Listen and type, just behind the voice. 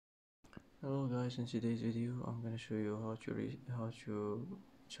Hello guys, in today's video I'm gonna show you how to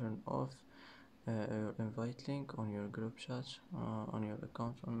turn off your invite link on your group chat on your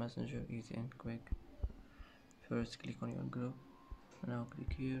account on Messenger. Easy and quick. First click on your group. Now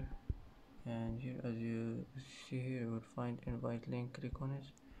click here, and here as you see here you will find invite link. Click on it.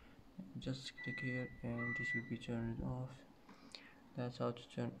 Just click here and this will be turned off. That's how to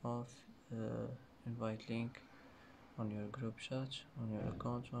turn off invite link on your group chat on your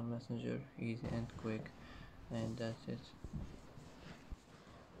account on Messenger. Easy and quick, and that's it.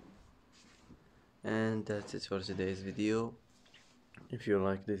 And that's it for today's video. If you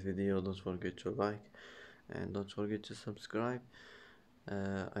like this video, don't forget to like and don't forget to subscribe.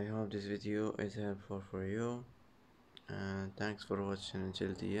 I hope this video is helpful for you, and thanks for watching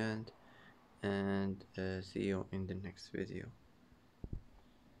until the end, and see you in the next video.